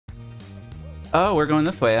Oh, we're going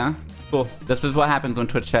this way, huh? Cool. This is what happens when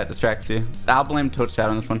Twitch chat distracts you. I'll blame Twitch chat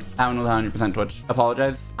on this one. I don't know 100% Twitch.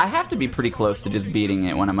 Apologize. I have to be pretty close to just beating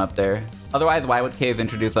it when I'm up there. Otherwise, why would Cave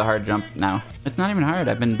introduce a hard jump now? It's not even hard.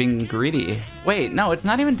 I've been being greedy. Wait, no, it's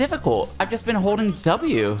not even difficult. I've just been holding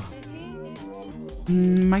W.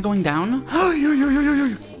 Am I going down?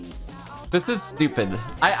 This is stupid.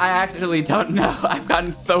 I actually don't know. I've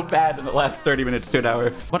gotten so bad in the last 30 minutes to an hour.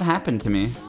 What happened to me?